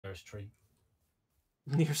Nearest tree.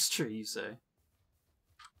 Nearest tree, you say?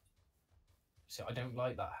 See, I don't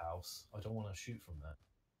like that house. I don't want to shoot from there.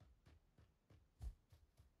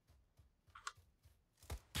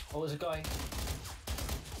 Oh, there's a guy.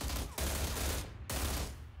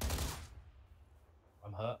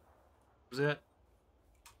 I'm hurt. Was it?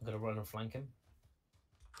 I'm gonna run and flank him.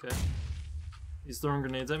 Okay. He's throwing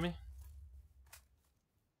grenades at me.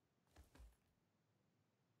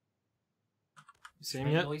 You see him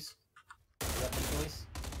yet? Noise. Noise.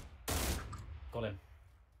 Got him.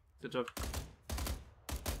 Good job.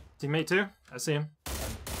 Teammate too? I see him.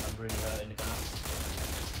 I'm really hurt in the gas.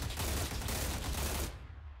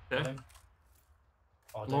 Okay. Got him.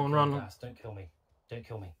 Oh, Low and don't kill me, run. Gas. Don't kill me. Don't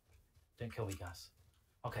kill me. Don't kill me, Gas.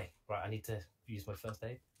 Okay, right, I need to use my first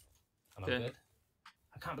aid. And I'm good.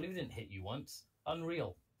 I can't believe it didn't hit you once.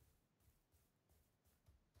 Unreal.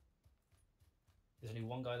 There's only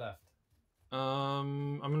one guy left.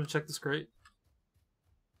 I'm gonna check this crate.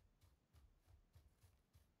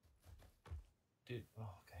 Dude,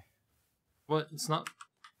 oh, okay. What? It's not.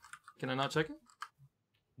 Can I not check it?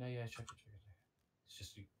 No, yeah, check it. It's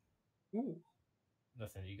just you. Ooh.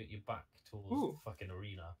 Nothing. You got your back towards Ooh. the fucking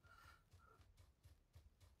arena.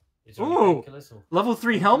 Ooh! Level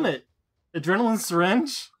 3 helmet! Adrenaline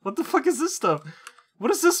syringe? What the fuck is this stuff?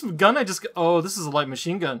 What is this gun I just got? Oh, this is a light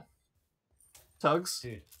machine gun. Tugs.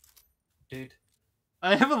 Dude.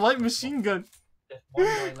 I have a light machine gun. There's one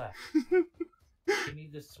guy left. Give me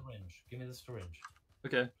the syringe. Give me the syringe.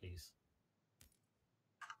 Okay. Please.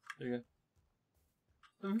 There you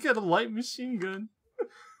go. I've got a light machine gun.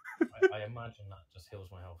 I imagine that just heals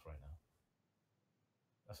my health right now.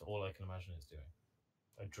 That's all I can imagine it's doing.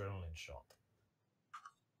 Adrenaline shot.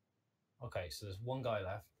 Okay, so there's one guy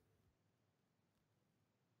left.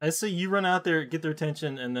 I say you run out there, get their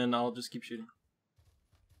attention, and then I'll just keep shooting.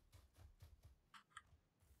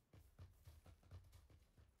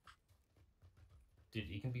 Dude,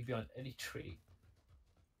 he can be behind any tree.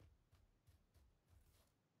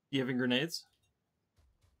 You having grenades?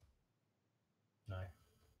 No.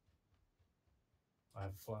 I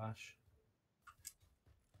have a flash.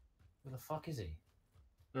 Where the fuck is he?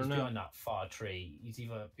 I don't He's know. behind that far tree. He's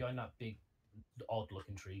either behind that big,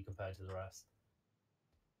 odd-looking tree compared to the rest.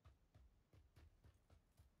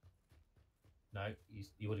 No,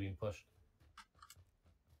 he would have been pushed.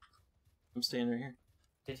 I'm staying right here.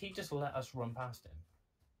 Did he just let us run past him?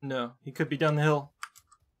 No, he could be down the hill.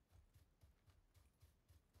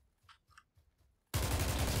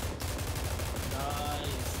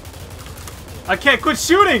 Nice. I can't quit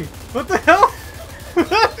shooting! What the hell?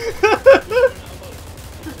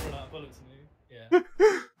 Yeah.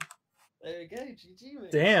 There you go, GG,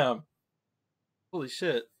 mate. Damn. Holy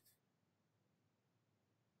shit.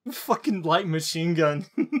 Fucking light machine gun.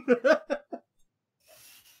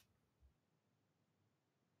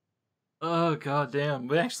 Oh god damn.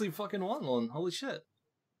 We actually fucking won one. Holy shit.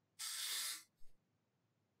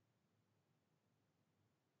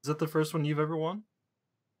 Is that the first one you've ever won?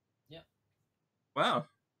 Yeah. Wow.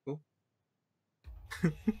 Cool.